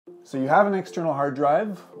So you have an external hard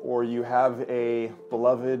drive, or you have a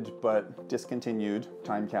beloved but discontinued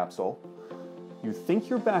time capsule. You think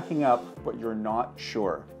you're backing up, but you're not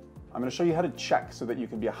sure. I'm going to show you how to check so that you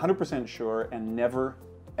can be 100% sure and never,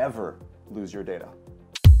 ever lose your data.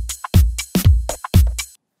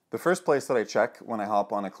 The first place that I check when I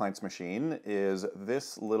hop on a client's machine is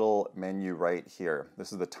this little menu right here.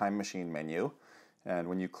 This is the time machine menu. And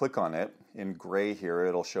when you click on it, in gray here,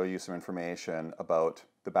 it'll show you some information about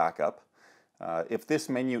the backup. If this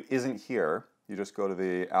menu isn't here, you just go to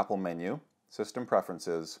the Apple menu, System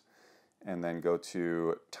Preferences, and then go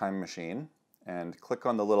to Time Machine, and click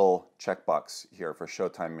on the little checkbox here for Show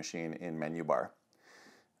Time Machine in Menu Bar.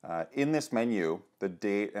 In this menu, the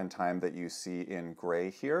date and time that you see in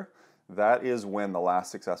gray here, that is when the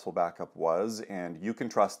last successful backup was, and you can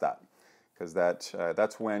trust that, because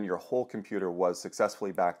that's when your whole computer was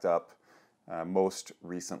successfully backed up most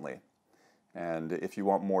recently. And if you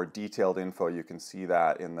want more detailed info, you can see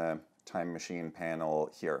that in the Time Machine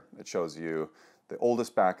panel here. It shows you the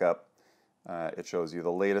oldest backup, it shows you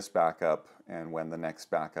the latest backup, and when the next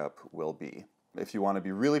backup will be. If you want to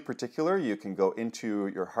be really particular, you can go into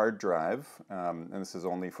your hard drive, and this is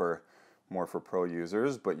only more for pro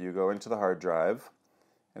users, but you go into the hard drive,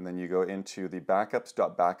 and then you go into the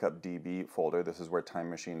backups.backupdb folder. This is where Time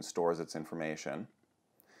Machine stores its information.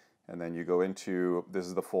 And then you go into, this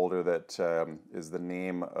is the folder that is the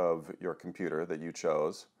name of your computer that you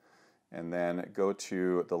chose. And then go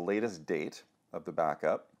to the latest date of the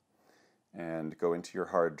backup, and go into your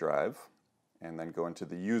hard drive, and then go into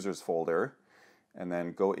the users folder, and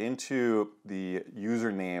then go into the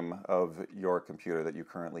username of your computer that you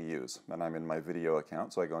currently use. And I'm in my video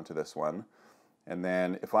account, so I go into this one. And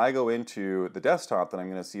then if I go into the desktop, then I'm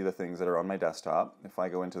going to see the things that are on my desktop. If I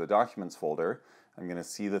go into the documents folder, I'm going to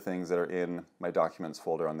see the things that are in my documents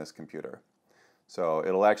folder on this computer. So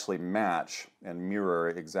it'll actually match and mirror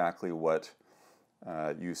exactly what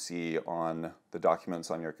you see on the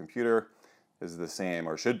documents on your computer is the same,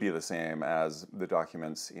 or should be the same, as the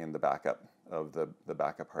documents in the backup of the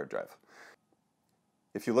backup hard drive.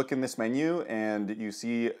 If you look in this menu and you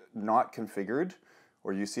see not configured,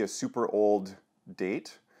 or you see a super old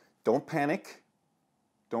date, don't panic.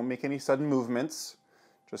 Don't make any sudden movements.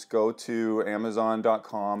 Just go to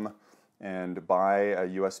Amazon.com and buy a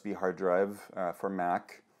USB hard drive for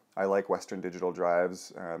Mac. I like Western Digital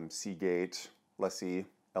drives, Seagate, LaCie,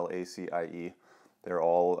 L-A-C-I-E. They're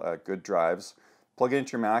all good drives. Plug it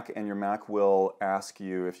into your Mac, and your Mac will ask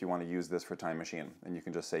you if you want to use this for Time Machine, and you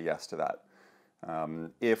can just say yes to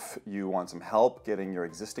that. If you want some help getting your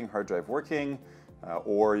existing hard drive working,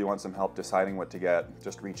 or you want some help deciding what to get,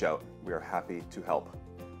 just reach out. We are happy to help.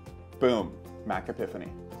 Boom, Mac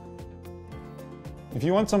Epiphany. If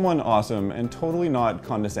you want someone awesome and totally not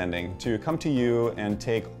condescending to come to you and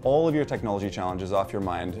take all of your technology challenges off your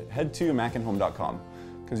mind, head to Macinhome.com,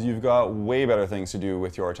 because you've got way better things to do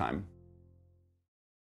with your time.